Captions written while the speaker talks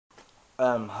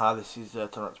Hi, this is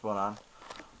Terrence Bonan.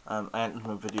 I entered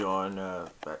my video in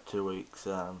about 2 weeks,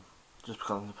 just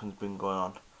because nothing's been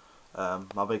going on.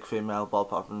 My big female ball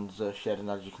pattern's shedding,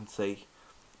 as you can see.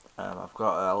 I've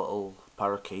got a little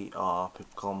parakeet, or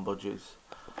people call them budgies.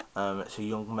 It's a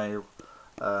young male.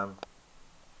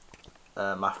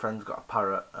 My friend's got a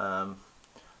parrot,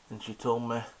 and she told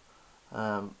me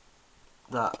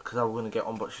that, because I was going to get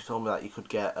one, but she told me that you could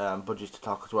get budgies to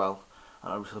talk as well,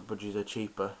 and obviously budgies are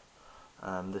cheaper.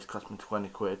 This cost me 20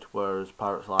 quid, whereas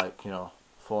parrots like,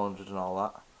 400 and all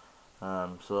that.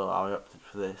 So I opted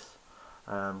for this.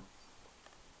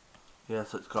 Yeah,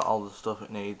 so it's got all the stuff it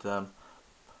needs.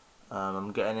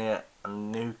 I'm getting it a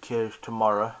new cage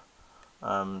tomorrow.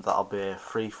 That'll be a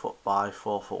 3 foot by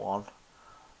 4 foot one.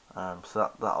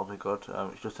 So that'll be good.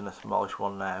 It's just in a smallish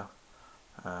one now.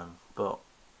 But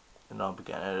I'll be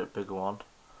getting a bigger one.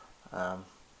 Yeah,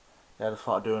 I just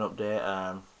thought I'd do an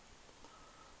update.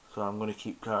 So I'm going to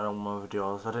keep carrying on with my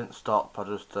videos. I didn't stop, I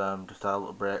just had a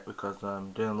little break because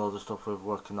I'm doing loads of stuff with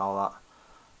work and all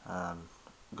that.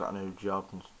 Got a new job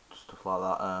and stuff like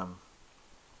that.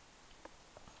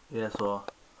 Yeah, so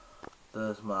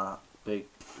there's my big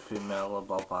female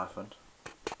ball python.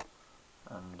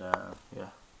 And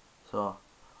yeah, so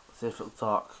let's see if it'll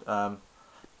talk.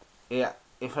 Yeah,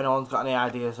 if anyone's got any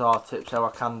ideas or tips how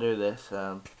I can do this,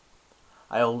 I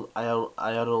had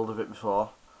hold of it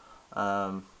before.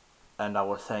 And I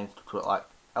was saying stuff to it like,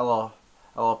 hello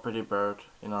pretty bird,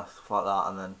 stuff like that,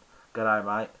 and then, g'day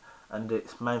mate, and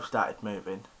its mouth started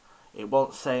moving. It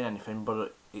wasn't saying anything,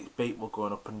 but its beak was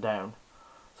going up and down,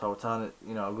 so I was telling it,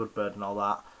 a good bird and all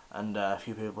that, and a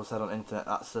few people said on the internet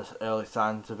that's the early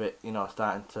signs of it,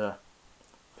 starting to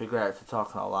figure out to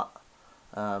talk and all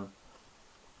that.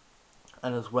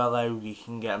 And as well, how you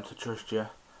can get them to trust you.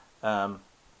 I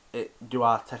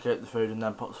take out the food and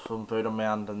then put some food on my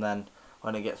hand, and then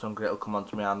when it gets hungry it'll come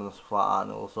onto my hand and stuff like that, and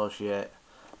it'll associate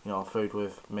food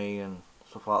with me and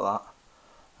stuff like that.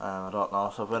 I don't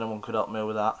know, so if anyone could help me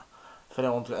with that, if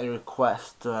anyone's got any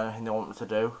requests or anything they want me to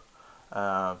do,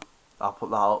 I'll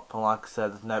put that up. And like I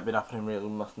said, there's not been happening really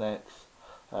with my snakes.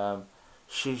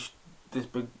 This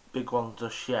big one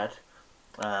just shed,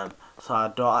 so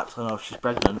I don't actually know if she's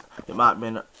pregnant. It might be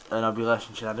an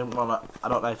ovulation shed. I don't know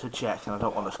how to check, and I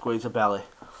don't want to squeeze her belly.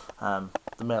 The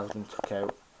male's been took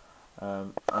out.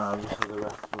 Obviously the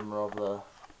rest of them are over there.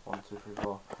 1, 2, 3,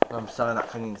 4. I'm selling that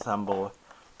Kenyan sample.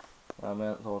 I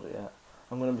haven't sold it yet.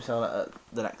 I'm going to be selling it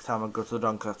the next time I go to the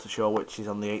Doncaster show, which is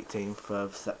on the 18th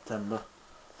of September.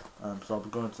 So I'll be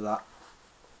going to that.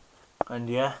 And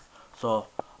yeah, so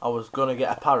I was going to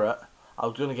get a parrot. I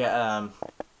was going to get a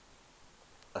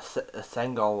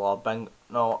Sengal or Beng.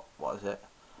 No, what is it?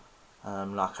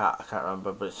 No, I can't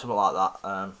remember, but it's something like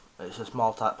that. It's a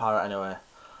small type parrot anyway,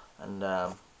 and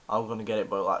I'm going to get it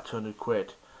by like 200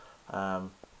 quid.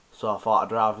 So I thought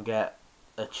I'd rather get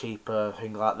a cheaper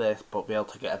thing like this, but be able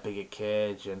to get a bigger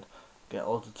cage and get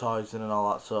loads of toys in and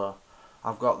all that. So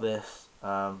I've got this,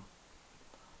 and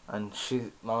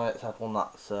my mate's had one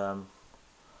that's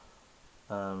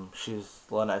she's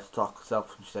learned how to talk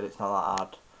herself, and she said it's not that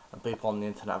hard. And people on the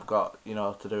internet have got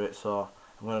to do it, so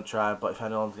I'm going to try. But if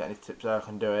anyone's got any tips how I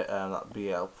can do it, that'd be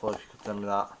helpful if you could send me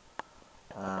that.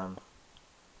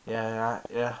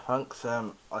 Yeah, thanks.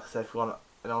 Like I said, if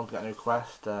anyone's got any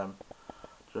request,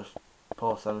 just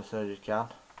post them as soon as you can.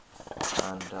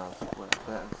 And I'll wait a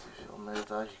bit and see if it'll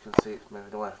move. As you can see, it's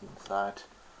moving away from the side.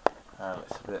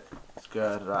 It's a bit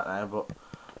scared right now,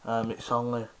 but it's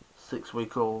only 6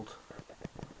 weeks old.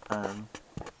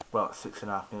 Well, it's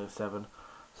 6.5, nearly 7.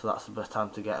 So that's the best time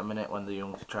to get them in it, when they're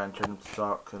young, to try and train them to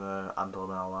talk and handle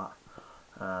them and all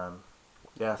that.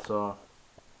 Yeah, so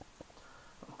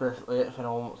basically if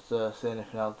anyone wants to say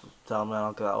anything else, just tell me and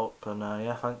I'll get that up. And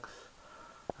yeah, thanks.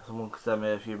 If someone could send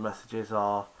me a few messages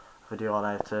or a video on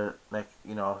how to make,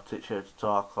 teach you how to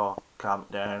talk or calm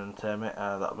it down and tame it,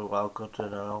 that'd be well good,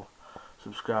 and I'll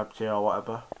subscribe to you or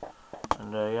whatever.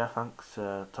 And yeah, thanks.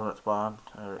 Terrence Bonan,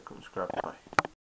 subscribe, bye.